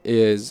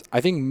is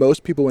I think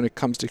most people when it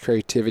comes to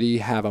creativity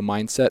have a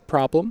mindset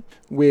problem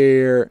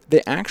where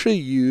they actually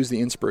use the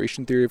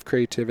inspiration theory of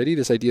creativity,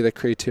 this idea that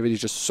creativity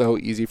is just so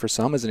easy for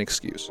some, as an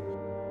excuse.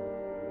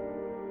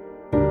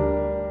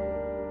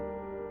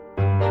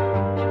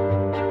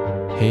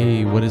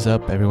 Hey, what is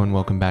up, everyone?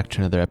 Welcome back to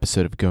another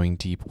episode of Going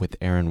Deep with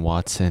Aaron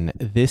Watson.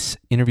 This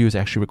interview was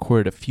actually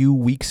recorded a few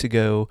weeks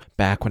ago,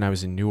 back when I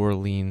was in New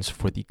Orleans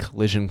for the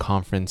Collision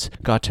Conference.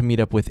 Got to meet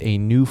up with a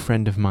new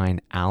friend of mine,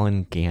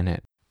 Allen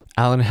Gannett.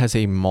 Allen has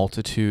a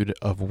multitude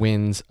of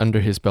wins under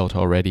his belt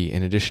already.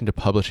 In addition to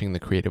publishing The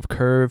Creative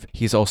Curve,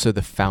 he's also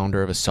the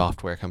founder of a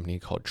software company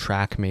called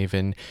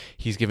TrackMaven.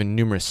 He's given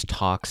numerous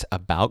talks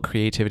about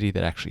creativity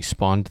that actually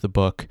spawned the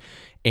book,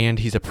 and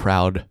he's a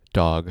proud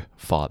dog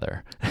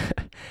father.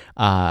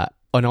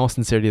 In all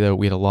sincerity, though,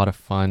 we had a lot of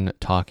fun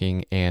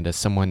talking, and as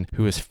someone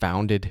who has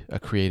founded a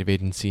creative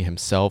agency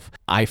himself,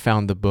 I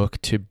found the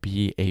book to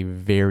be a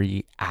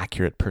very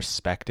accurate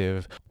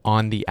perspective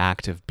on the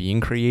act of being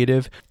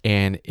creative,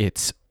 and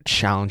it's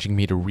challenging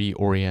me to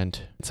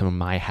reorient some of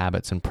my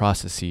habits and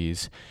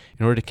processes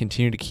in order to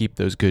continue to keep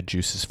those good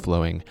juices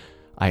flowing.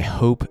 I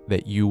hope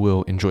that you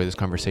will enjoy this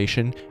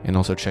conversation and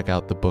also check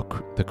out the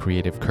book, The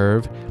Creative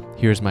Curve.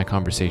 Here's my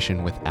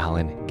conversation with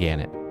Allen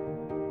Gannett.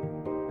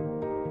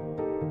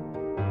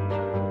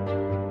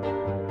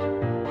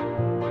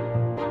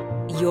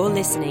 You're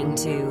listening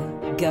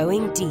to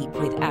Going Deep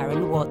with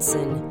Aaron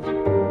Watson.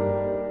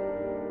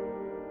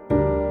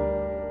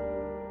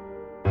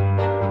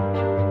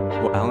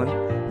 Well,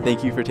 Allen,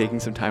 thank you for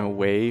taking some time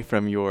away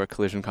from your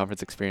Collision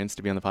Conference experience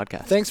to be on the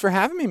podcast. Thanks for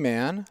having me,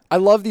 man. I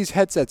love these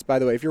headsets, by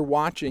the way. If you're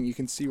watching, you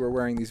can see we're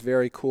wearing these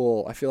very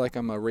cool, I feel like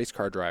I'm a race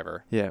car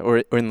driver. Yeah, or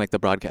in like the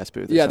broadcast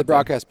booth. Yeah, the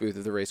broadcast booth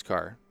of the race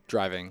car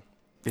driving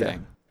thing.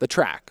 Yeah. The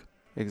track.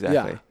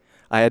 Exactly.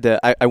 Yeah.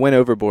 I went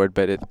overboard,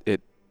 but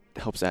it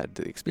helps add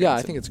to the experience. Yeah,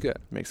 I think it's good.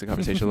 Makes the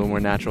conversation a little more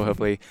natural,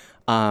 hopefully.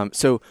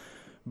 So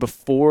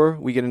before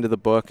we get into the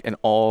book and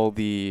all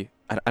the,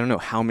 I don't know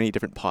how many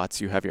different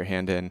pots you have your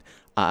hand in,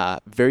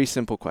 very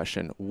simple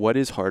question. What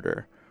is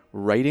harder,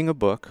 writing a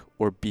book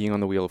or being on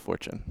the Wheel of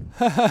Fortune?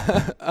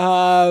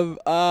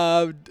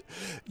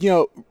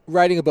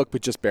 Writing a book,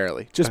 but just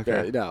barely. Okay.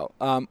 Barely, no.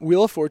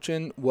 Wheel of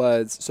Fortune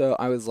was,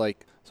 I was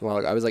like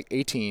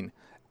 18.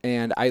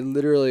 And I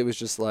literally was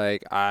just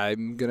like,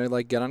 I'm going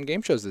to get on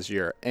game shows this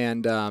year.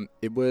 And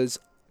it was,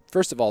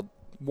 first of all,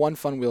 one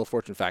fun Wheel of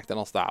Fortune fact, then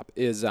I'll stop,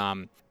 is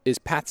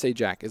Pat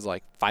Sajak is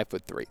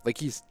 5'3".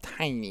 He's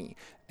tiny.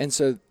 And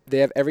so they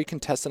have every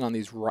contestant on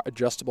these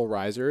adjustable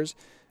risers.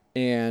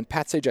 And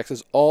Pat Sajak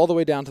is all the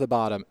way down to the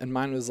bottom. And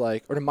mine was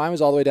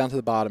all the way down to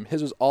the bottom.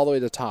 His was all the way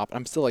to the top. And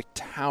I'm still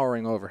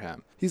towering over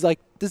him. He's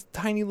this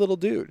tiny little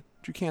dude.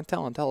 You can't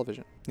tell on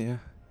television. Yeah.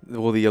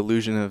 Well, the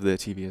illusion of the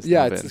TV is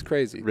it's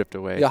crazy. Ripped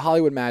away. Yeah,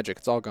 Hollywood magic.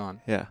 It's all gone.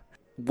 Yeah.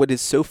 What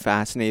is so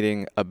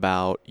fascinating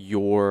about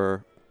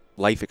your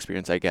life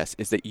experience, I guess,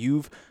 is that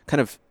you've kind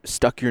of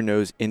stuck your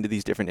nose into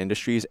these different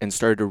industries and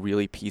started to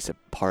really piece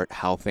apart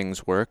how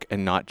things work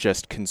and not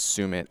just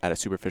consume it at a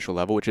superficial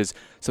level, which is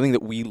something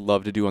that we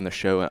love to do on the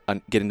show,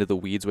 get into the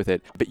weeds with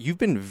it. But you've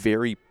been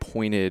very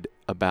pointed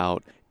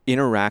about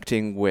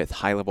interacting with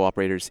high-level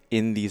operators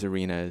in these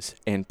arenas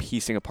and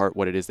piecing apart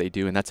what it is they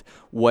do. And that's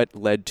what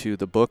led to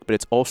the book, but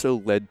it's also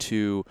led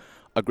to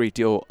a great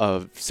deal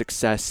of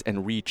success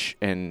and reach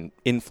and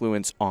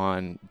influence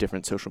on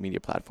different social media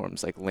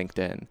platforms like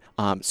LinkedIn.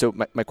 So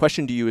my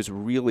question to you is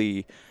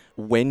really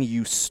when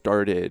you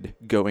started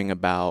going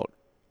about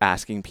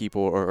asking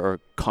people or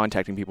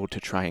contacting people to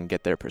try and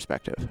get their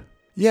perspective.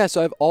 Yeah,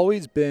 so I've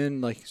always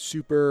been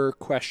super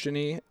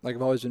questiony.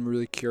 I've always been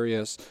really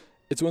curious.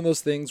 It's one of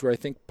those things where I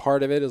think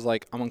part of it is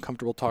I'm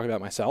uncomfortable talking about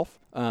myself.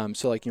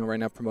 So right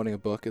now promoting a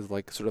book is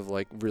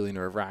really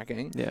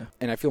nerve-wracking. Yeah.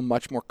 And I feel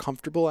much more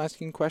comfortable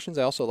asking questions.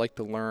 I also like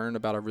to learn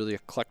about a really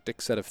eclectic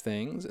set of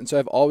things. And so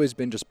I've always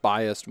been just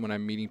biased when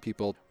I'm meeting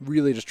people,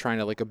 really just trying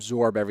to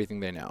absorb everything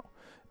they know.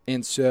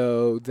 And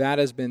so that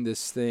has been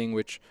this thing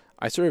which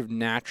I sort of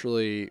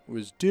naturally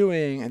was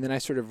doing. And then I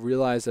sort of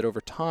realized that over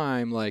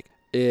time, I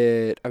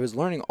was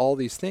learning all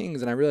these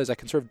things and I realized I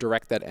can sort of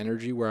direct that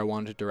energy where I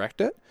wanted to direct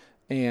it.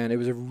 And it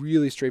was a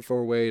really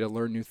straightforward way to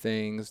learn new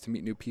things, to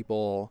meet new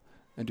people,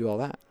 and do all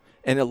that.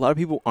 And a lot of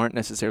people aren't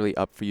necessarily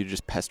up for you to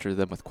just pester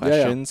them with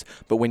questions. Yeah.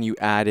 But when you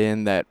add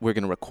in that we're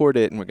going to record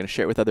it and we're going to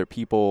share it with other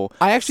people,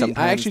 I actually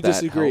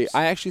disagree. Helps.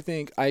 I actually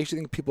think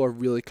people are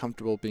really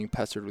comfortable being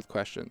pestered with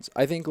questions.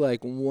 I think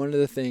one of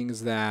the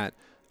things that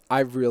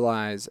I've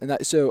realized,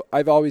 so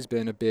I've always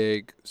been a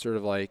big sort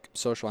of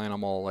social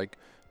animal,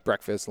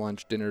 breakfast,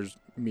 lunch, dinners,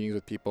 meetings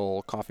with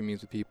people, coffee meetings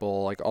with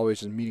people,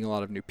 always just meeting a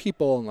lot of new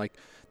people, and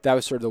that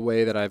was sort of the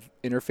way that I've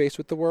interfaced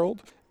with the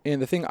world.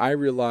 And the thing I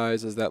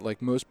realize is that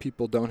most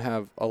people don't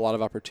have a lot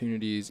of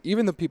opportunities,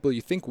 even the people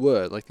you think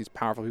would, these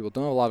powerful people,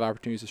 don't have a lot of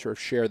opportunities to sort of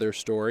share their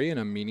story in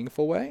a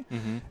meaningful way.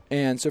 Mm-hmm.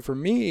 And so for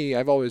me,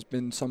 I've always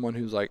been someone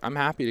who's I'm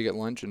happy to get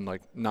lunch and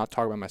not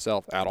talk about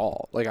myself at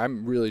all.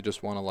 I'm really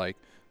just want to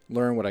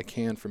learn what I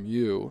can from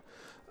you.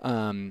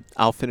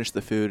 I'll finish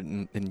the food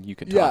and you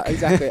can Yeah, talk.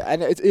 exactly.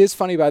 And it is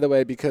funny, by the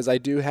way, because I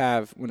do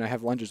have, when I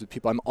have lunches with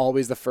people, I'm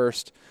always the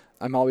first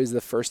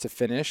to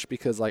finish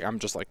because like I'm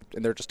just like,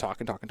 and they're just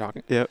talking.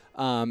 Yep.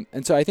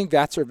 And so I think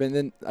that's sort of, and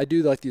then I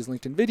do like these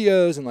LinkedIn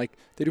videos and like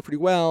they do pretty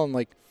well. And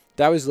like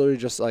that was literally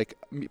just like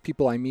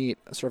people I meet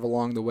sort of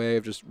along the way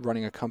of just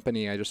running a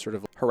company. I just sort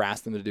of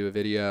harass them to do a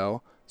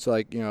video. So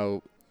like,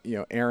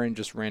 Aaron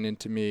just ran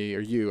into me, or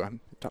you, I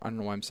don't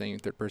know why I'm saying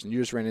third person. You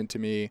just ran into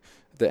me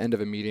at the end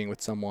of a meeting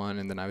with someone,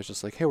 and then I was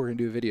just like, hey, we're going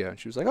to do a video. And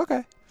she was like,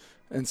 okay.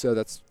 And so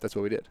that's what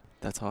we did.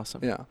 That's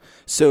awesome. Yeah.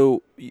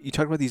 So you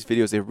talked about these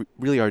videos. They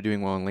really are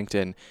doing well on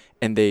LinkedIn,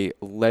 and they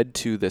led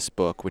to this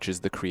book, which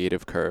is The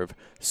Creative Curve.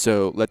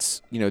 So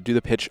let's, do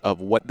the pitch of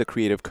what The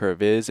Creative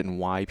Curve is and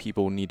why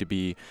people need to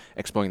be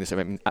exploring this. I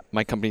mean,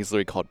 my company is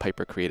literally called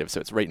Piper Creative, so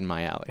it's right in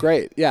my alley.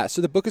 Great. Yeah.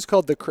 So the book is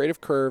called The Creative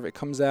Curve. It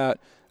comes out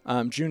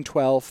June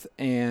 12th,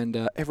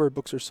 and everywhere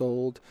books are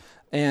sold.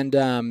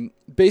 And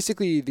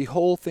basically, the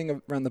whole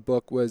thing around the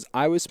book was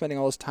I was spending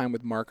all this time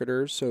with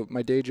marketers. So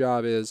my day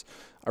job is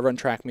I run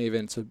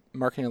TrackMaven. It's a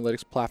marketing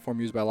analytics platform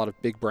used by a lot of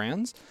big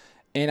brands.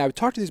 And I would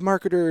talk to these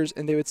marketers,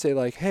 and they would say,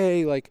 like,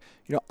 hey, like,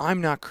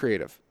 I'm not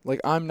creative. Like,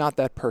 I'm not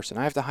that person.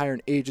 I have to hire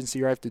an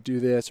agency, or I have to do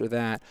this or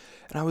that.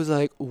 And I was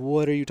like,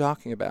 what are you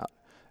talking about?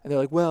 And they're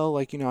like, well,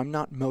 like, I'm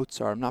not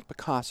Mozart, I'm not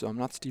Picasso, I'm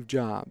not Steve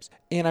Jobs.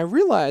 And I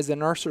realized that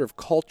in our sort of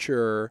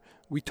culture,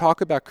 we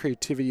talk about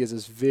creativity as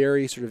this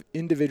very sort of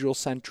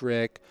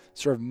individual-centric,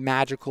 sort of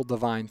magical,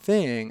 divine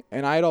thing.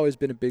 And I had always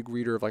been a big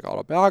reader of like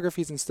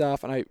autobiographies and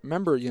stuff. And I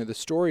remember, the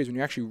stories, when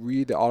you actually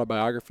read the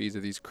autobiographies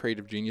of these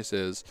creative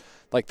geniuses,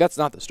 like that's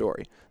not the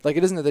story. Like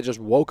it isn't that they just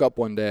woke up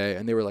one day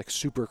and they were like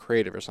super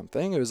creative or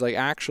something. It was like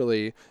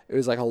actually, it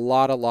was like a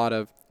lot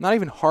of, not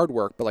even hard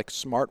work, but like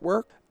smart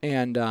work.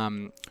 And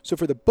so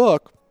for the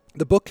book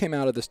came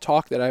out of this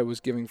talk that I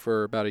was giving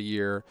for about a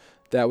year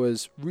that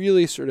was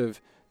really sort of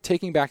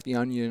taking back the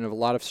onion of a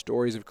lot of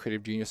stories of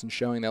creative genius and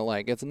showing that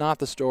like it's not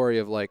the story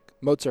of like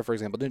Mozart, for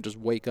example, didn't just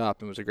wake up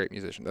and was a great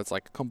musician. That's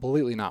like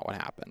completely not what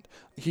happened.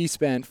 He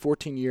spent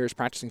 14 years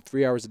practicing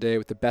 3 hours a day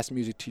with the best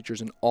music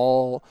teachers in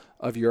all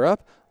of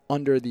Europe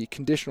under the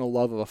conditional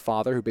love of a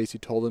father who basically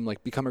told him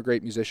like become a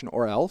great musician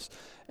or else.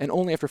 And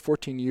only after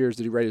 14 years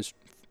did he write his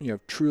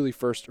truly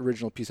first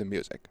original piece of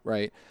music,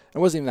 right? It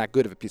wasn't even that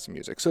good of a piece of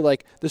music. So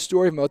like the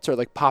story of Mozart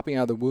like popping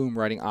out of the womb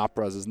writing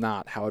operas is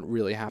not how it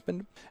really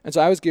happened. And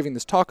so I was giving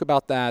this talk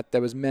about that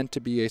was meant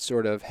to be a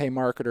sort of, hey,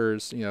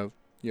 marketers,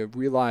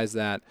 realize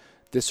that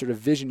this sort of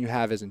vision you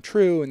have isn't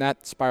true, and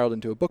that spiraled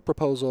into a book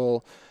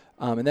proposal.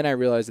 And then I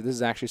realized that this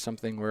is actually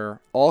something where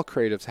all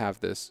creatives have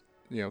this,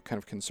 kind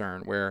of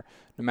concern where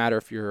no matter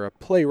if you're a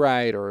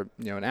playwright or,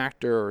 an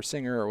actor or a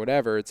singer or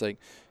whatever, it's like,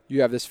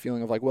 you have this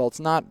feeling of like, well,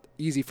 it's not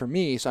easy for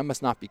me, so I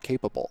must not be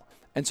capable.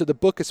 And so the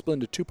book is split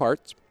into two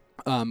parts.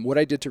 What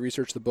I did to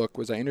research the book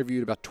was I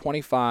interviewed about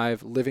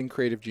 25 living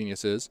creative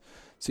geniuses.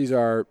 So these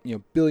are,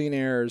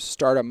 billionaires,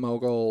 startup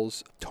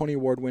moguls, Tony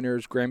Award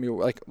winners, Grammy,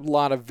 like a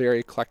lot of very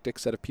eclectic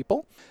set of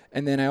people.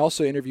 And then I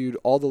also interviewed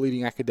all the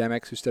leading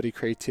academics who study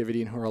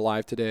creativity and who are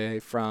alive today,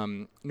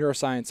 from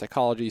neuroscience,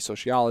 psychology,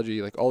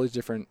 sociology, like all these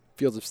different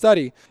fields of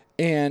study.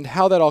 And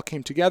how that all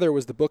came together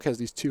was the book has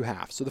these two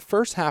halves. So the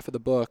first half of the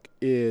book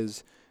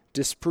is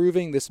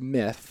disproving this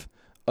myth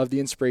of the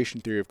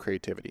inspiration theory of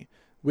creativity,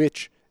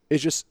 which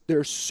is just,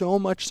 there's so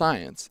much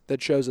science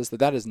that shows us that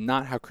that is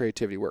not how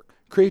creativity works.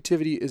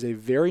 Creativity is a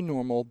very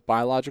normal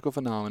biological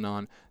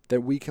phenomenon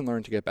that we can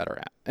learn to get better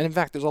at. And in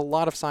fact, there's a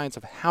lot of science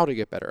of how to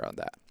get better at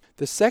that.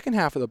 The second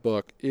half of the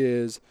book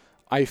is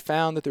I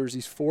found that there was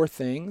these 4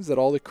 things that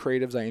all the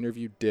creatives I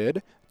interviewed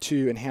did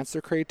to enhance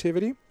their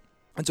creativity.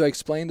 And so I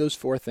explained those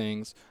 4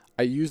 things.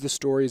 I used the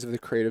stories of the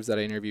creatives that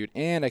I interviewed,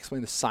 and I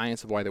explained the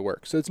science of why they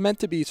work. So it's meant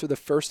to be, so the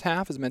first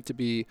half is meant to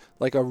be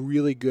like a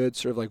really good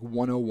sort of like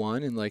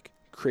 101 in like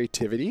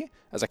creativity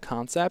as a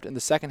concept. And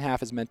the second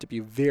half is meant to be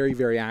very,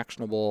 very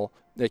actionable,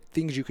 like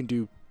things you can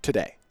do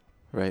today.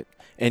 Right.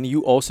 And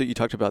you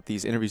talked about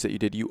these interviews that you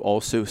did. You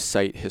also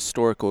cite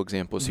historical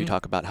examples. Mm-hmm. So you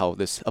talk about how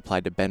this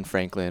applied to Ben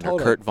Franklin or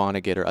Kurt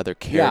Vonnegut or other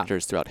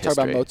characters throughout history.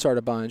 Talk about Mozart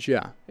a bunch.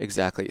 Yeah.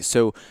 Exactly.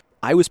 So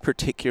I was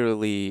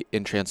particularly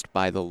entranced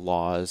by the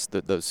laws,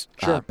 those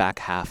back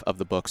half of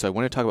the book. So I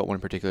want to talk about one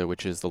in particular,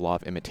 which is the law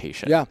of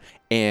imitation. Yeah.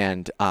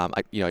 And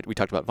we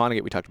talked about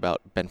Vonnegut, we talked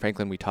about Ben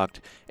Franklin,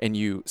 and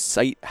you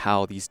cite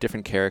how these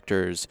different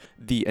characters,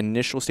 the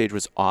initial stage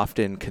was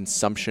often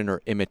consumption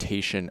or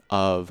imitation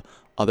of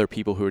other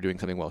people who were doing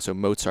something well. So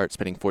Mozart,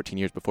 spending 14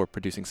 years before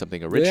producing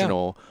something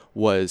original,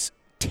 was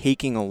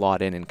taking a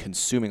lot in and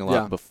consuming a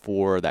lot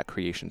before that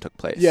creation took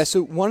place. Yeah,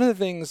 so one of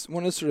the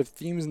sort of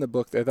themes in the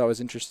book that I thought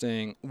was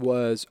interesting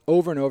was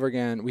over and over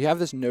again, we have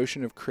this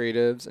notion of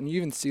creatives, and you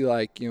even see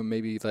like,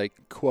 maybe like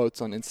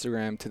quotes on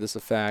Instagram to this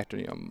effect, or,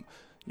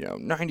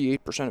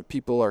 98% of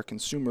people are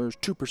consumers,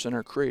 2%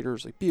 are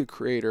creators, like be a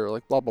creator,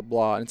 like blah, blah,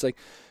 blah. And it's like,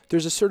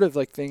 there's a sort of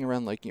like thing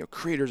around like,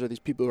 creators are these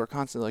people who are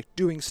constantly like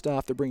doing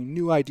stuff, they're bringing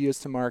new ideas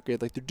to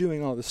market, like they're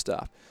doing all this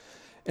stuff.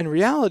 in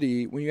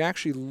reality, when you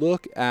actually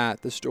look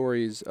at the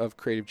stories of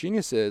creative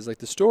geniuses, like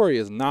the story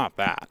is not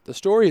that. The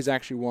story is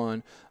actually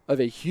one of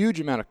a huge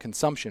amount of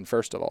consumption,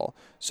 first of all.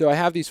 So I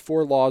have these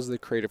 4 laws of the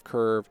creative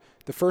curve.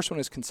 The first one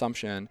is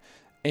consumption.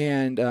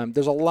 And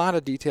there's a lot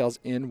of details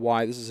in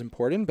why this is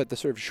important, but the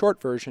sort of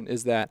short version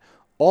is that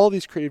all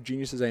these creative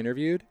geniuses I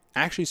interviewed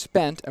actually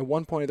spent at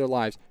one point of their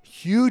lives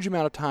huge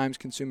amount of times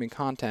consuming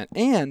content,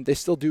 and they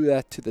still do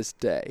that to this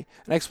day.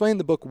 And I explain in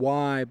the book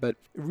why, but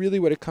really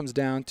what it comes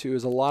down to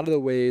is a lot of the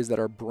ways that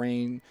our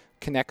brain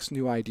connects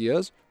new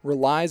ideas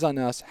relies on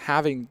us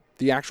having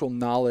the actual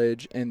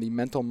knowledge and the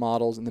mental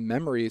models and the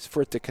memories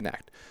for it to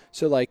connect.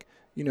 So like,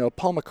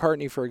 Paul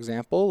McCartney, for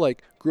example,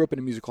 like grew up in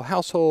a musical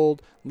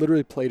household,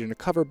 literally played in a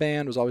cover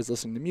band, was always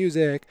listening to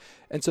music.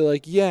 And so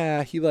like,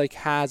 yeah, he like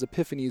has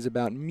epiphanies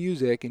about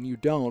music and you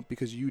don't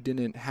because you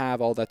didn't have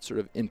all that sort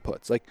of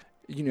inputs. Like,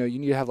 you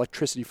need to have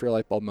electricity for your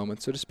light bulb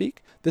moment, so to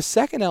speak. The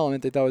second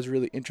element that I thought was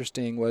really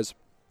interesting was,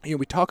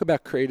 we talk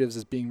about creatives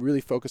as being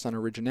really focused on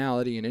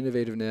originality and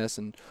innovativeness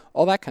and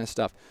all that kind of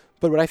stuff.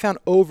 But what I found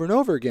over and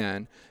over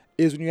again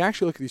is when you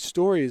actually look at these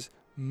stories,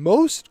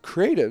 most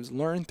creatives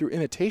learn through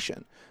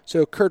imitation.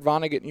 So Kurt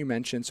Vonnegut, you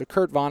mentioned. So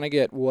Kurt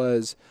Vonnegut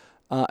was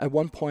at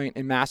one point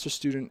a master's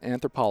student in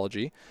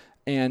anthropology.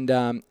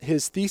 And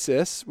his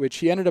thesis, which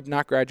he ended up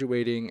not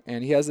graduating,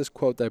 and he has this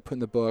quote that I put in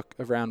the book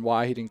around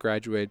why he didn't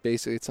graduate.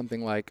 Basically, it's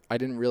something like, I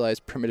didn't realize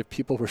primitive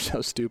people were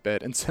so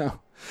stupid. And so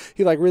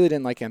he really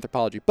didn't like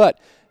anthropology. But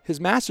his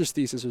master's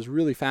thesis was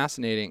really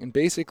fascinating. And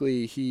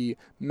basically, he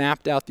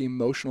mapped out the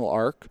emotional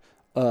arc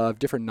of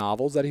different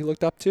novels that he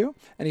looked up to.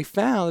 And he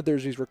found that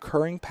there's these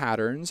recurring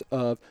patterns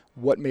of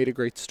what made a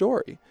great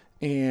story.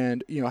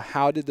 And,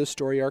 how did the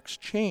story arcs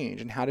change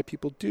and how did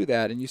people do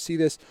that? And you see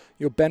this,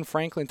 Ben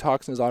Franklin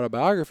talks in his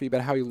autobiography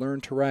about how he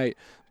learned to write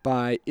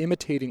by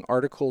imitating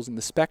articles in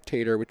The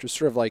Spectator, which was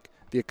sort of like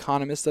The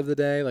Economist of the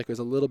day. Like it was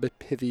a little bit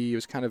pithy. It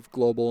was kind of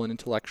global and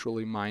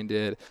intellectually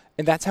minded.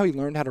 And that's how he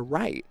learned how to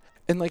write.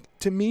 And like,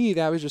 to me,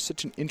 that was just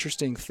such an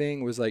interesting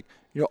thing was like,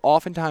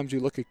 oftentimes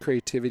you look at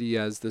creativity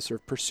as this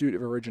sort of pursuit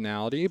of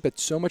originality, but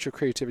so much of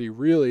creativity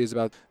really is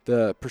about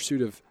the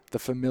pursuit of the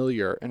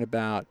familiar and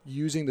about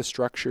using the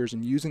structures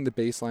and using the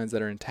baselines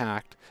that are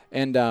intact.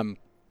 And,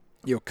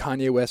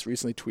 Kanye West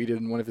recently tweeted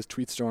in one of his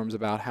tweet storms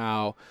about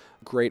how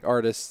great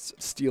artists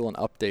steal an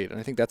update. And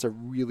I think that's a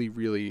really,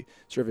 really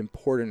sort of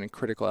important and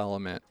critical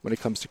element when it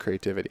comes to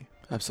creativity.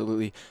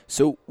 Absolutely.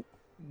 So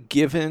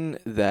given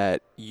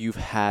that you've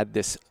had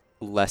this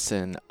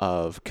lesson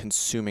of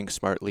consuming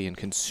smartly and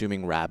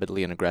consuming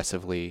rapidly and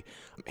aggressively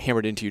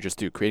hammered into you just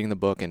through creating the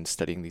book and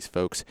studying these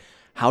folks,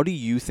 how do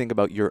you think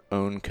about your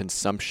own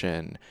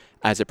consumption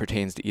as it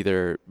pertains to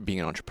either being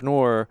an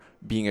entrepreneur,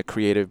 being a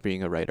creative,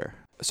 being a writer?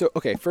 So,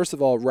 okay, first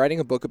of all, writing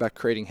a book about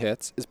creating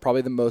hits is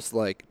probably the most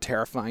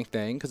terrifying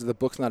thing because if the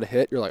book's not a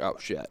hit, you're like, oh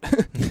shit.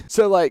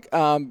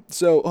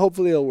 So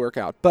hopefully it'll work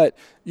out. But,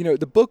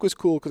 the book was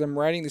cool because I'm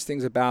writing these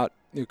things about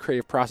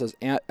creative process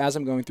as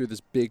I'm going through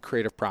this big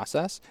creative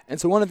process. And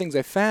so one of the things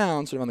I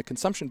found sort of on the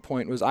consumption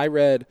point was I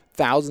read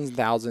thousands and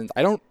thousands.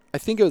 I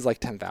think it was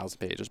 10,000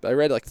 pages, but I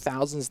read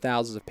thousands and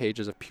thousands of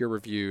pages of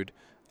peer-reviewed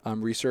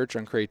research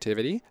on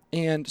creativity.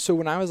 And so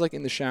when I was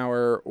in the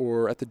shower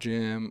or at the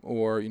gym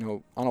or,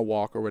 on a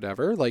walk or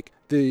whatever,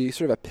 the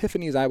sort of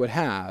epiphanies I would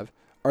have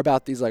are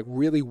about these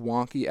really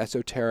wonky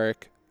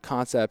esoteric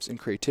concepts in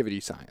creativity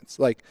science.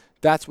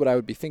 That's what I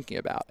would be thinking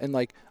about. And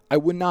I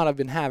would not have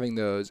been having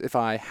those if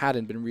I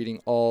hadn't been reading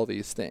all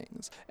these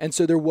things. And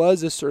so there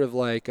was this sort of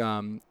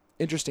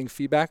interesting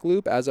feedback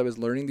loop as I was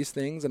learning these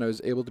things, and I was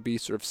able to be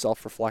sort of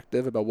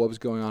self-reflective about what was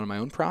going on in my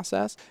own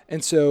process.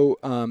 And so,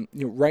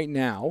 right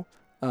now,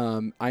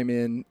 I'm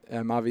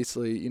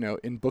obviously,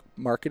 in book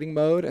marketing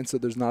mode, and so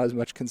there's not as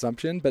much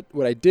consumption. But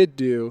what I did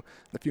do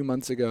a few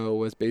months ago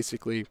was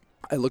basically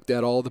I looked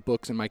at all the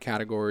books in my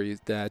categories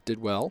that did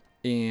well,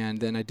 and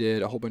then I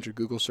did a whole bunch of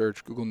Google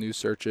News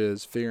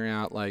searches, figuring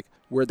out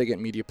where they get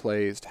media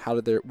placed,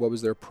 what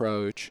was their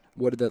approach,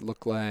 what did that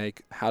look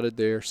like, how did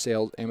their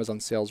Amazon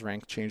sales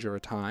rank change over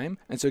time,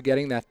 and so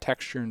getting that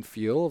texture and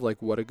feel of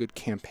what a good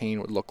campaign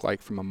would look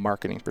like from a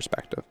marketing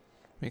perspective.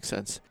 Makes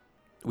sense.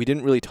 We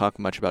didn't really talk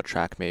much about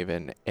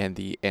TrackMaven and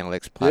the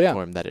analytics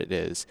platform that it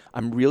is.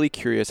 I'm really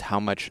curious how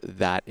much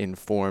that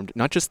informed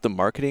not just the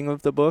marketing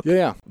of the book,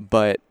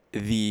 but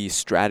the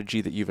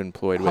strategy that you've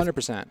employed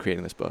 100%. With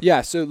creating this book.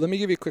 Yeah, so let me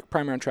give you a quick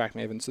primer on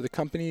TrackMaven. So the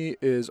company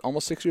is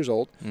almost 6 years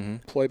old,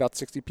 employ about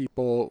 60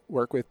 people,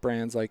 work with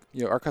brands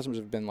our customers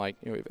have been we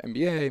have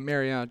NBA,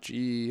 Marriott,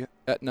 GE,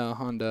 Aetna,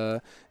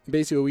 Honda. And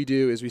basically what we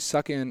do is we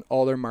suck in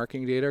all their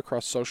marketing data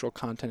across social,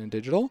 content, and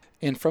digital.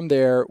 And from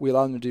there, we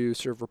allow them to do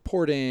sort of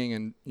reporting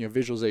and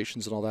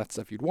visualizations and all that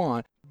stuff you'd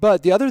want.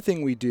 But the other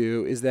thing we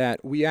do is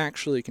that we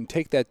actually can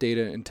take that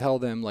data and tell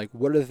them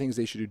what are the things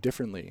they should do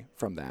differently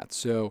from that.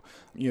 So,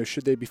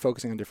 should they be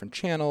focusing on different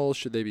channels?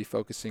 Should they be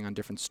focusing on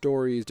different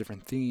stories,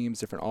 different themes,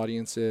 different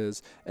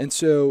audiences? And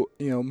so,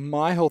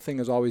 my whole thing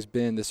has always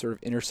been this sort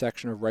of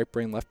intersection of right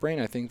brain, left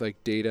brain. I think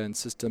data and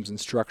systems and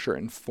structure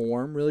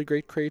inform really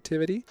great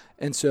creativity.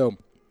 And so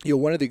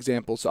one of the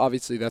examples, so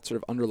obviously that sort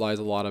of underlies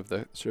a lot of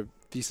the sort of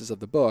thesis of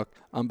the book.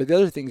 But the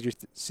other things you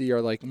see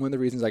are like, one of the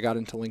reasons I got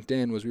into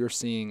LinkedIn was we were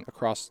seeing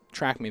across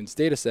TrackMaven's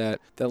data set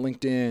that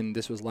LinkedIn,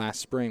 this was last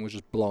spring, was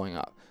just blowing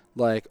up.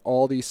 Like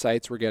all these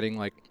sites were getting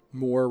like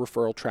more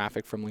referral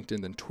traffic from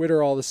LinkedIn than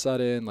Twitter all of a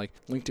sudden. Like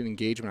LinkedIn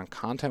engagement on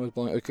content was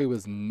blowing, like it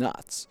was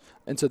nuts.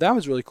 And so that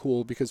was really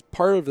cool because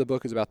part of the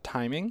book is about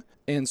timing.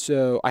 And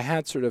so I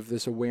had sort of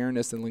this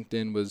awareness that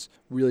LinkedIn was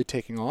really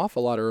taking off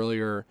a lot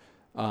earlier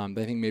than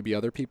I think maybe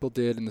other people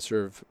did in the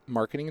sort of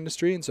marketing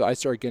industry. And so I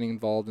started getting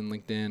involved in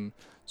LinkedIn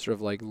sort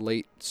of like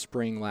late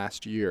spring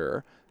last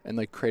year and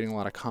like creating a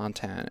lot of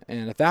content.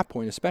 And at that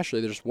point,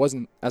 especially, there just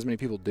wasn't as many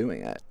people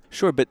doing it.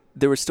 Sure, but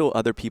there were still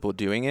other people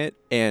doing it,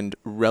 and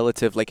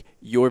relative, like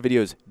your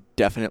videos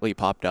definitely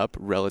popped up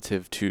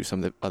relative to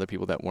some of the other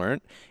people that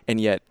weren't.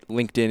 And yet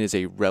LinkedIn is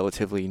a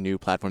relatively new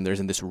platform. There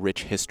isn't this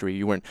rich history.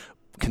 You weren't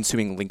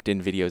consuming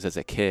LinkedIn videos as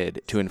a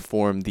kid to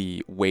inform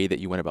the way that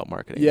you went about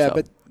marketing. Yeah, so.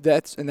 but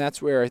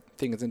that's where I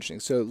think it's interesting.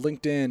 So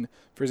LinkedIn,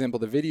 for example,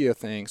 the video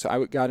thing. So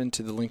I got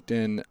into the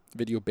LinkedIn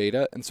video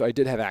beta, and so I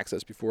did have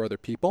access before other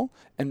people.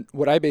 And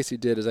what I basically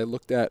did is I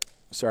looked at.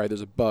 Sorry,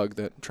 there's a bug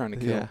that I'm trying to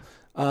kill. Yeah.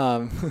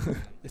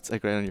 It's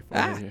like right on your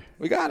phone here.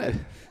 We got it.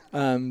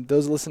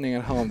 Those listening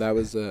at home,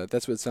 that's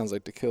what it sounds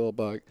like to kill a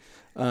bug.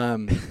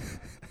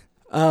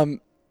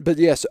 But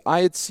yeah, so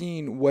I had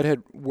seen what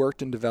had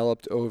worked and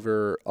developed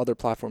over other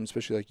platforms,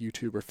 especially like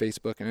YouTube or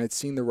Facebook, and I'd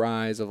seen the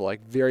rise of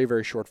like very,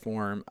 very short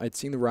form. I'd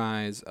seen the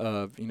rise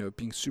of,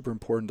 being super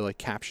important to like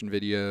caption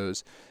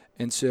videos.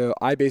 And so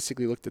I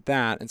basically looked at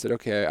that and said,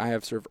 okay, I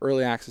have sort of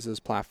early access to this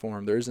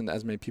platform. There isn't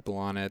as many people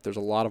on it. There's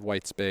a lot of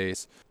white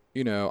space.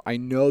 I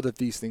know that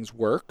these things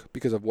work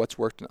because of what's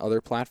worked in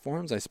other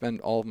platforms. I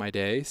spend all of my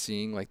day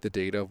seeing like the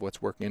data of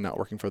what's working and not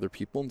working for other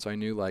people. And so I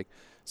knew like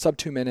sub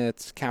 2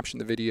 minutes, caption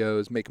the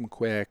videos, make them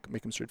quick,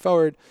 make them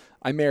straightforward.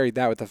 I married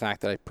that with the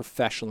fact that I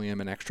professionally am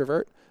an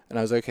extrovert. And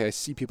I was like, okay, I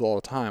see people all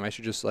the time. I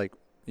should just like,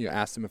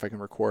 ask them if I can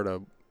record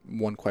a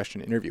one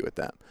question interview with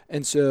them.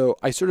 And so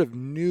I sort of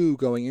knew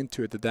going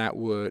into it that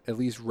would at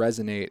least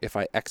resonate if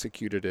I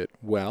executed it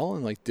well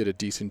and like did a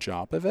decent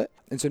job of it.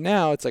 And so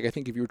now it's like, I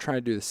think if you were trying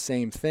to do the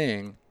same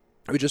thing,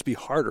 it would just be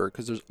harder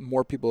because there's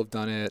more people have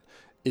done it.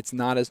 It's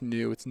not as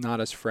new, it's not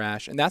as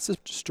fresh. And that's a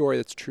story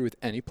that's true with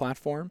any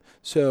platform.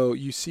 So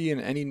you see in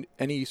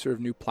any sort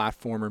of new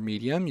platform or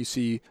medium, you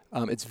see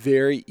it's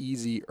very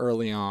easy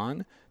early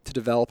on to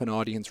develop an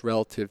audience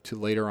relative to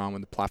later on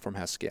when the platform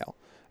has scale.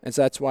 And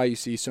so that's why you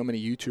see so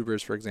many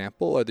YouTubers, for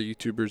example, or the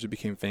YouTubers who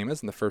became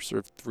famous in the first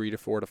sort of 3 to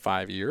 4 to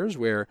 5 years,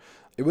 where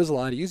it was a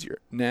lot easier.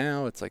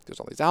 Now it's like there's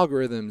all these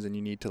algorithms and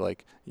you need to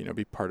like,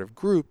 be part of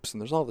groups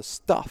and there's all this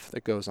stuff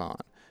that goes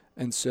on.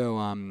 And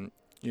so,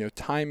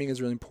 timing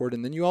is really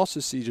important. Then you also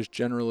see just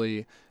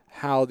generally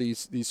how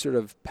these sort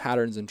of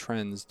patterns and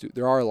trends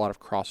there are a lot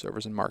of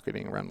crossovers in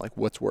marketing around like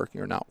what's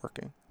working or not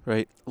working.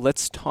 Right.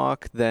 Let's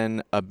talk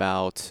then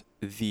about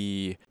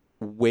the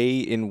way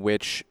in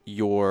which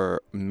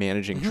you're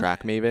managing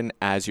TrackMaven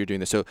as you're doing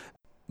this. So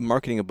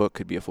marketing a book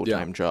could be a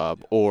full-time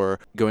job, or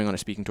going on a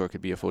speaking tour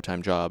could be a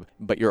full-time job,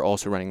 but you're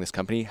also running this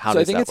company. How does that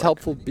work? So I think it's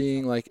helpful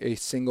being like a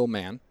single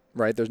man,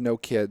 right? There's no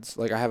kids.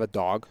 Like I have a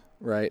dog,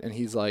 right? And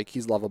he's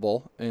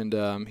lovable and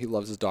he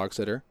loves his dog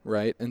sitter,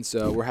 right? And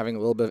so we're having a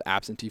little bit of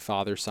absentee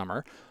father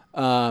summer,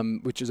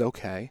 which is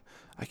okay,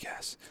 I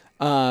guess.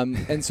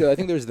 And so I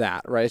think there's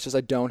that, right? It's just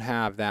I don't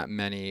have that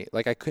many.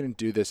 Like I couldn't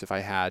do this if I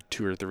had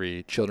 2 or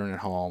 3 children at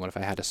home and if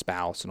I had a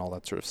spouse and all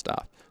that sort of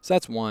stuff. So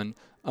that's one.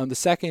 The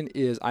second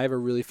is I have a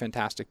really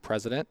fantastic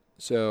president.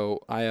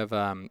 So I have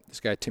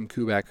this guy, Tim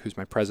Kubek, who's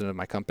my president of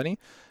my company.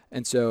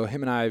 And so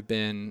him and I have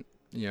been,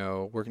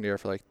 working together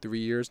for like 3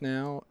 years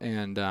now.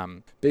 And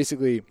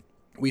basically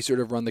we sort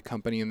of run the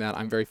company in that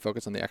I'm very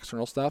focused on the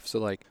external stuff. So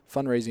like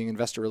fundraising,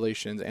 investor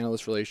relations,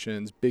 analyst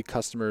relations, big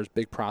customers,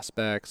 big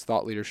prospects,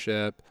 thought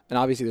leadership. And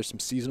obviously there's some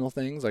seasonal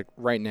things. Like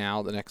right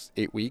now, the next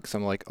 8 weeks,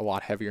 I'm like a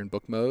lot heavier in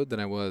book mode than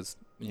I was,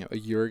 a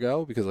year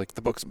ago because like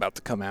the book's about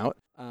to come out.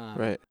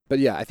 Right. But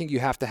yeah, I think you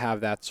have to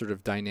have that sort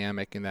of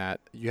dynamic in that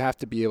you have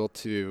to be able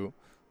to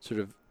sort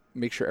of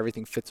make sure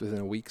everything fits within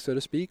a week, so to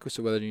speak.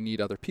 So whether you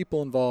need other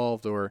people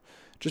involved or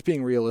just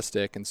being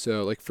realistic. And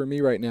so like for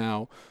me right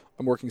now,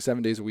 I'm working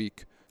 7 days a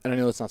week and I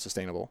know it's not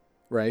sustainable,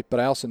 right? But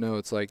I also know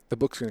it's like the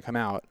book's going to come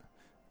out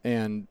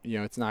and,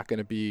 it's not going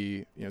to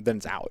be, then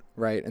it's out,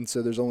 right? And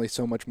so there's only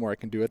so much more I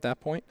can do at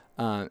that point.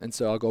 And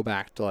so I'll go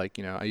back to like,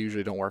 I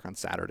usually don't work on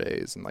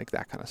Saturdays and like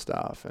that kind of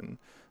stuff. And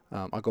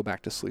I'll go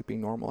back to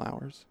sleeping normal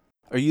hours.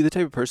 Are you the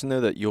type of person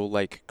though that you'll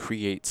like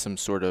create some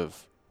sort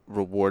of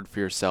reward for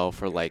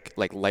yourself or like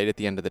light at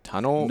the end of the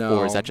tunnel? No,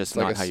 Or is that just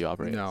not how you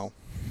operate? No.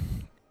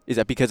 Is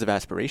that because of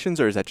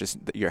aspirations or is that just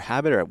your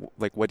habit or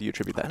like what do you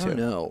attribute that to? I don't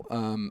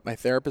know. My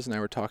therapist and I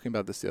were talking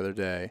about this the other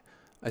day.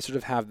 I sort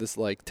of have this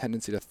like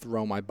tendency to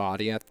throw my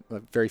body at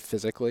very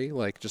physically,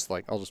 like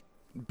I'll just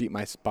beat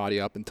my body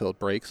up until it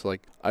breaks.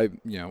 Like I,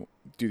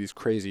 do these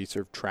crazy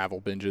sort of travel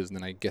binges and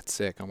then I get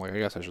sick. I'm like, I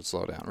guess I should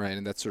slow down, right?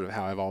 And that's sort of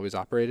how I've always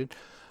operated.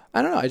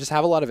 I don't know. I just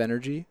have a lot of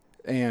energy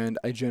And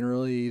I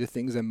generally, the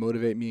things that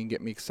motivate me and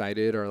get me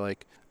excited are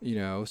like,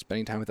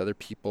 spending time with other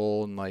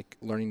people and like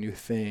learning new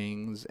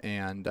things.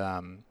 And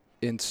I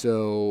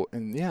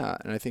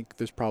think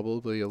there's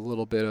probably a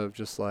little bit of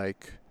just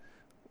like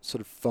sort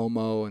of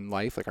FOMO in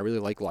life. Like I really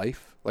like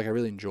life. Like I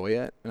really enjoy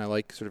it. And I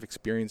like sort of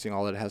experiencing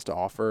all that it has to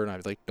offer. And I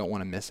like don't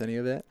want to miss any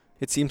of it.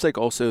 It seems like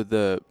also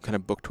the kind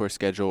of book tour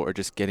schedule or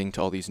just getting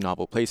to all these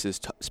novel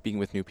places, speaking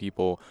with new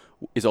people,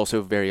 is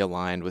also very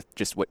aligned with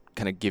just what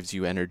kind of gives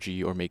you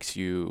energy or makes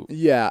you and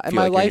feel my like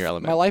you're in life, your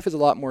element. my life is a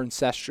lot more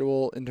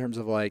incestual in terms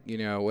of like,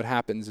 what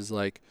happens is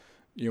like,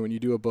 when you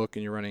do a book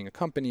and you're running a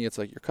company, it's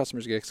like your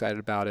customers get excited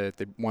about it.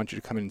 They want you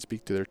to come in and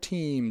speak to their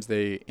teams.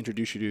 They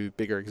introduce you to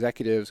bigger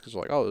executives because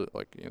they're like, oh,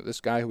 like,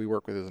 this guy who we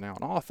work with is now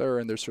an author.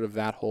 And there's sort of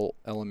that whole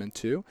element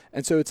too.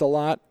 And so it's a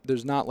lot,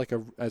 there's not like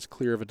as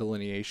clear of a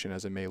delineation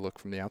as it may look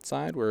from the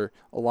outside, where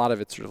a lot of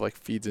it sort of like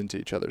feeds into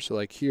each other. So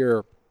like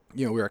here,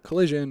 we're at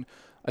Collision.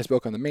 I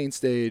spoke on the main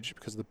stage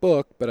because of the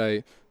book, but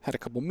I had a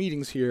couple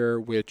meetings here,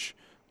 which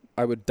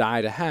I would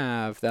die to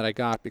have, that I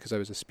got because I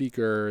was a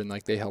speaker and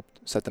like they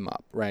helped set them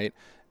up, right?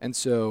 And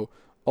so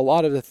a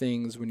lot of the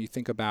things when you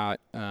think about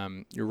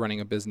you're running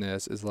a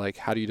business is like,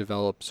 how do you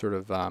develop sort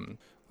of a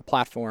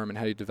platform, and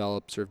how do you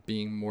develop sort of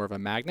being more of a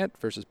magnet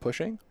versus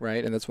pushing,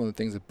 right? And that's one of the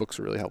things that books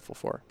are really helpful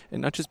for.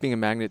 And not just being a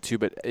magnet too,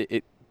 but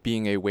it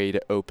being a way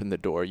to open the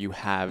door. You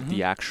have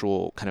the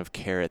actual kind of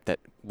carrot that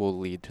will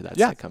lead to that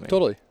site coming.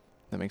 Totally.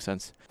 That makes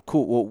sense.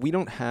 Cool. Well, we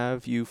don't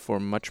have you for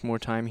much more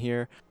time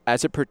here.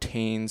 As it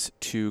pertains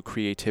to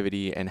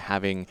creativity and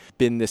having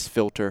been this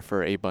filter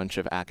for a bunch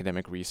of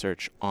academic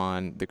research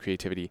on the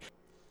creativity,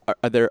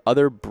 are there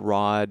other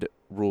broad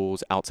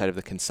rules outside of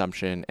the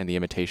consumption and the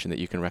imitation that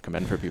you can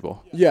recommend for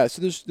people? Yeah,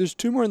 so there's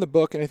two more in the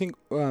book, and I think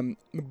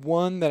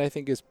one that I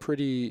think is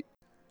pretty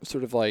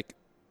sort of like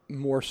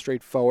more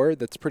straightforward,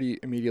 that's pretty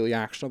immediately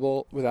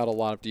actionable without a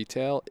lot of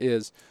detail,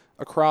 is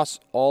across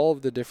all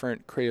of the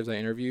different creatives I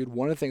interviewed,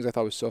 one of the things I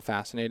thought was so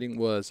fascinating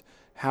was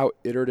how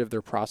iterative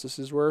their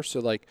processes were. So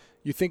like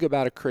you think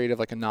about a creative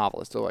like a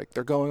novelist,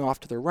 they're going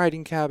off to their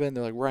writing cabin,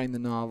 they're like writing the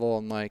novel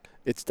and like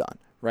it's done,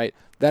 right?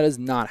 That is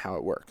not how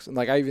it works. And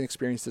like I even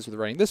experienced this with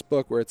writing this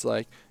book, where it's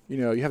like,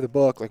 you have the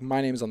book, like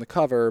my name is on the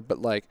cover,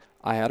 but like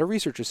I had a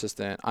research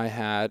assistant, I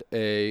had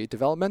a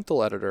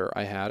developmental editor,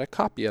 I had a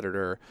copy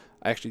editor,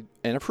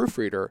 and a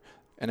proofreader.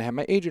 And I had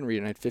my agent read it,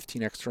 and I had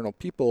 15 external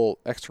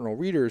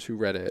readers who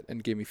read it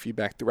and gave me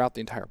feedback throughout the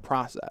entire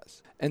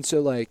process. And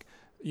so like,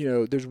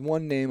 there's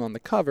one name on the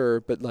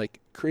cover, but like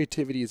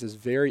creativity is this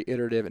very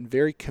iterative and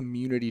very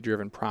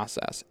community-driven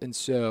process. And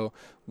so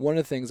one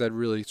of the things I'd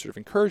really sort of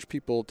encourage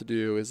people to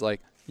do is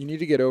like, you need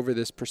to get over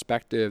this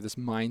perspective, this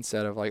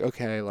mindset of like,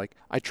 okay, like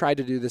I tried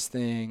to do this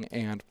thing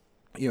and,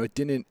 it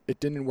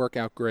didn't work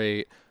out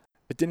great.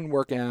 It didn't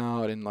work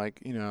out, and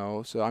like,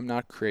 so I'm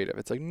not creative.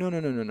 It's like,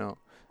 no.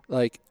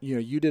 Like,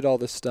 you did all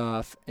this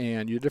stuff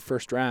and you did a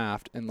first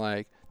draft, and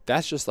like,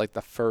 that's just like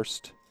the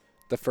first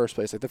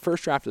place. Like the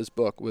first draft of this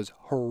book was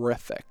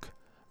horrific,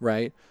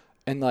 right?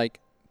 And like,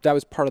 that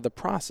was part of the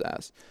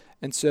process.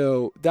 And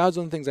so that was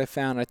one of the things I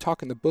found. I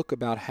talk in the book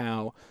about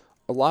how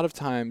a lot of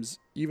times,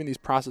 even these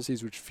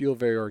processes which feel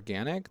very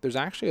organic, there's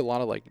actually a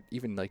lot of like,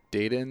 even like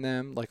data in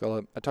them. Like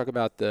I talk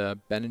about the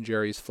Ben &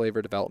 Jerry's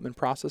flavor development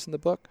process in the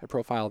book. I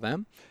profile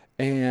them.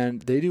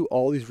 And they do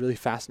all these really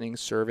fascinating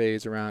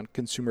surveys around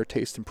consumer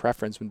taste and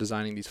preference when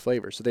designing these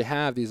flavors. So they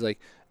have these like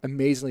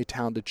amazingly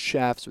talented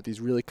chefs with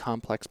these really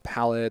complex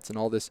palates and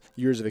all this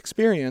years of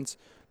experience.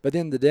 But at the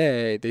end of the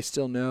day, they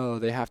still know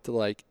they have to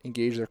like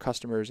engage their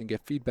customers and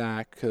get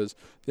feedback, because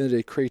at the end of the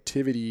day,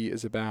 creativity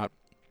is about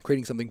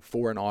creating something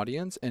for an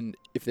audience. And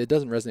if it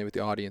doesn't resonate with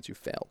the audience, you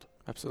failed.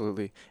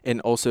 Absolutely. And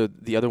also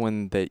the other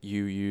one that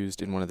you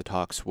used in one of the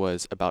talks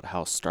was about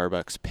how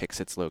Starbucks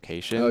picks its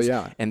locations. Oh,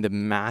 yeah. And the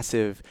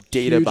massive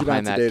data Huge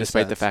behind that,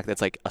 despite the sets. fact that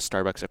it's like a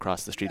Starbucks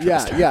across the street from a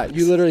Starbucks. Yeah.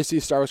 You literally see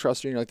Starbucks across the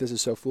street and you're like, this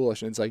is so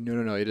foolish. And it's like,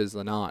 no, it is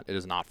not. It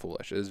is not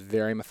foolish. It is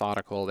very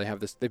methodical.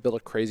 They built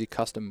a crazy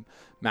custom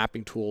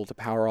mapping tool to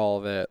power all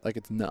of it. Like,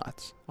 it's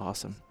nuts.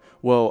 Awesome.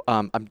 Well,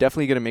 I'm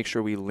definitely going to make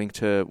sure we link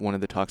to one of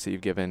the talks that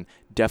you've given.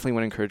 Definitely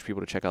want to encourage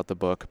people to check out the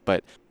book,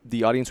 but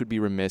the audience would be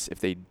remiss if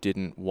they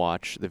didn't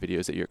watch the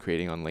videos that you're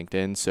creating on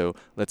LinkedIn. So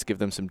let's give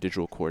them some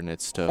digital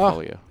coordinates to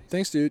follow you.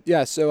 Thanks, dude.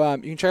 Yeah, so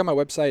you can check out my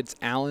website. It's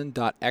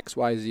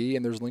allen.xyz,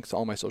 and there's links to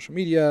all my social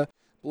media,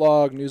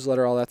 blog,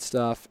 newsletter, all that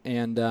stuff.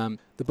 And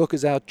the book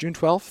is out June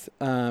 12th,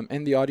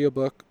 and the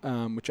audiobook,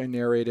 which I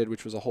narrated,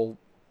 which was a whole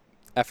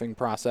effing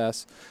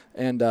process.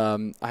 And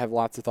I have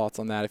lots of thoughts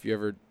on that if you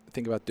ever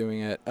think about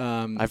doing it.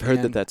 I've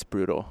heard that that's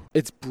brutal.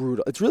 It's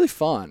brutal. It's really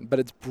fun, but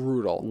it's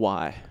brutal.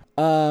 Why?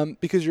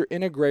 Because you're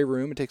in a gray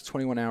room. It takes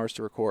 21 hours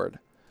to record,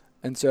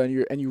 and so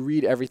and you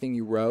read everything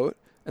you wrote,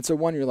 And so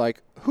one, you're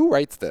like, who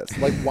writes this?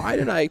 Like, why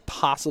did I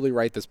possibly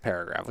write this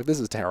paragraph? Like,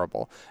 this is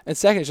terrible. And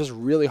second, it's just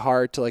really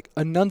hard to like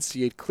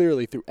enunciate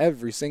clearly through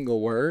every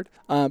single word.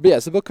 But yeah,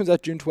 so the book comes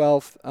out June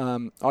 12th,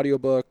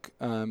 audiobook,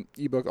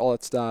 ebook, all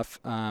that stuff.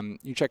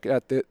 You check it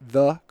out,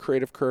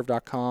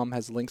 thecreativecurve.com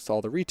has links to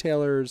all the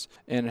retailers,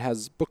 and it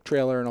has book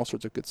trailer and all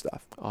sorts of good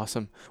stuff.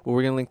 Awesome. Well,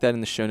 we're going to link that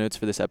in the show notes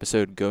for this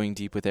episode.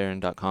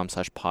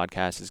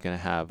 GoingDeepWithAaron.com/podcast is going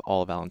to have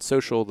all of Alan's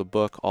social, the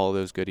book, all of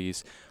those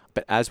goodies.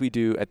 But as we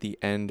do at the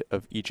end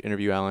of each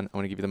interview, Alan, I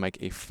want to give you the mic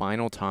a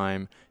final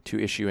time to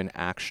issue an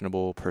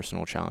actionable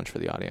personal challenge for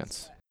the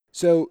audience.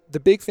 So the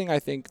big thing I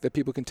think that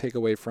people can take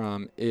away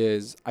from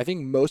is I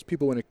think most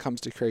people when it comes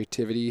to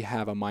creativity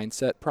have a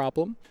mindset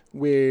problem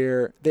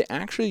where they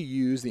actually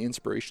use the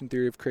inspiration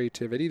theory of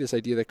creativity, this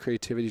idea that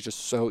creativity is just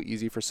so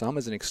easy for some,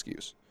 as an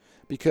excuse.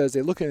 Because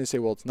they look at it and say,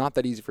 well, it's not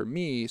that easy for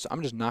me, so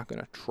I'm just not going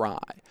to try.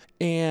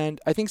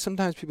 And I think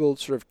sometimes people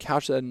sort of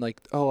couch that in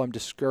like, oh, I'm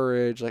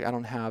discouraged, like I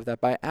don't have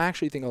that. But I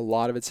actually think a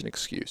lot of it's an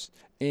excuse.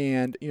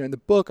 And, in the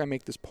book, I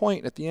make this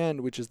point at the end,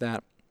 which is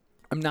that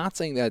I'm not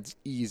saying that it's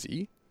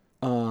easy.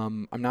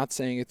 I'm not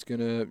saying it's going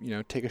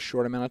to, take a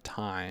short amount of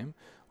time.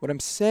 What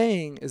I'm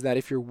saying is that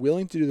if you're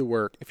willing to do the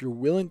work, if you're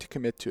willing to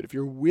commit to it, if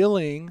you're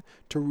willing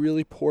to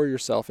really pour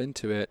yourself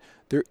into it,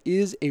 there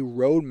is a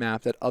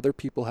roadmap that other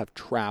people have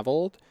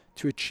traveled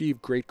to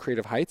achieve great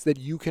creative heights that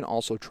you can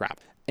also travel.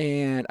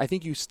 And I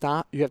think you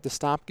have to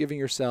stop giving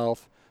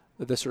yourself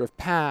the sort of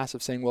pass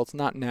of saying, well, it's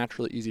not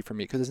naturally easy for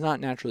me, because it's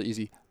not naturally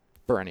easy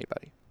for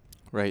anybody.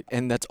 Right.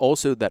 And that's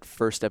also that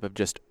first step of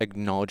just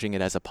acknowledging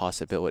it as a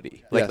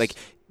possibility. Yes. Like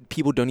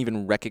people don't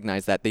even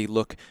recognize that. They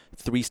look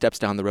 3 steps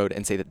down the road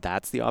and say that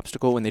that's the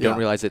obstacle when they don't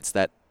realize it's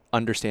that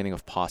understanding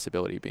of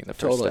possibility being the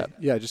first step.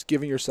 Yeah, just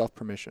giving yourself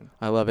permission.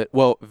 I love it.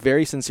 Well,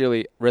 very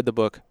sincerely, read the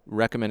book,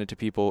 recommend it to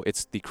people.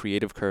 It's The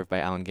Creative Curve by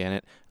Alan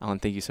Gannett. Alan,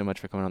 thank you so much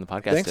for coming on the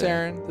podcast Thanks, today.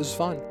 Aaron. This is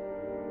fun.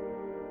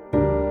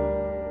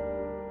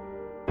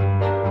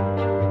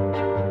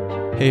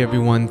 Hey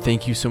everyone,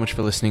 thank you so much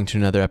for listening to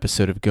another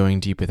episode of Going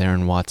Deep with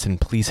Aaron Watson.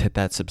 Please hit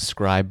that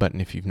subscribe button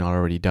if you've not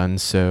already done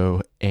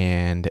so,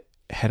 and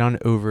head on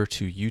over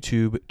to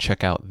YouTube.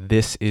 Check out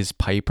This Is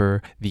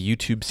Piper, the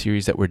YouTube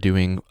series that we're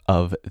doing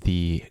of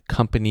the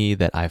company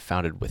that I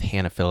founded with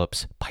Hannah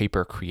Phillips,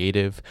 Piper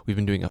Creative. We've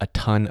been doing a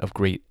ton of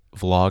great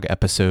vlog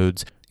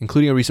episodes,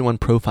 including a recent one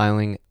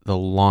profiling the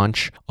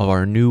launch of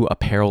our new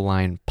apparel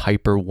line,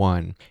 Piper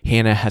One.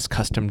 Hannah has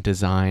custom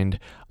designed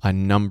a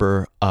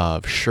number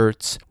of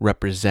shirts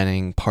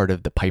representing part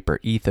of the Piper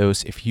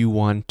ethos. If you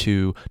want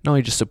to not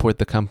only just support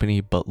the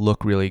company, but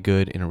look really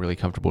good in a really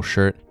comfortable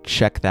shirt,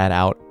 check that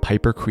out,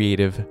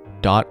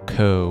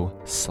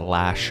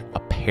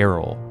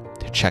 pipercreative.co/apparel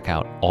to check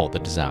out all the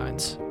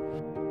designs.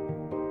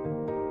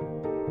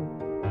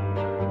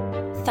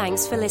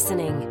 Thanks for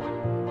listening.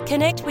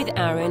 Connect with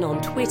Aaron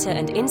on Twitter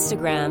and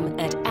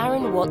Instagram at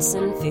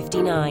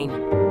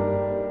AaronWatson59.